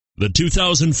The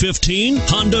 2015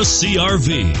 Honda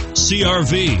CR-V.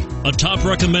 CR-V, a top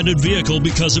recommended vehicle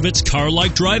because of its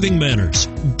car-like driving manners,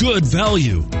 good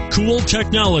value, cool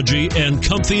technology, and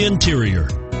comfy interior.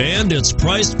 And it's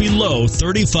priced below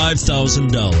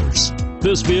 $35,000.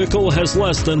 This vehicle has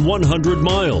less than 100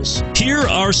 miles. Here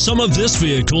are some of this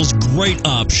vehicle's great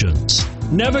options: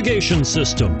 navigation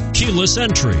system, keyless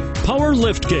entry, power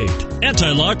liftgate,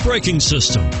 anti-lock braking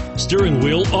system, steering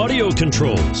wheel audio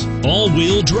controls,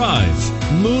 all-wheel drive,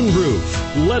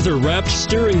 moonroof, leather-wrapped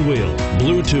steering wheel,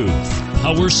 Bluetooth,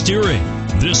 power steering.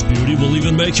 This beauty will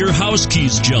even make your house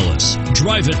keys jealous.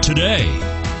 Drive it today.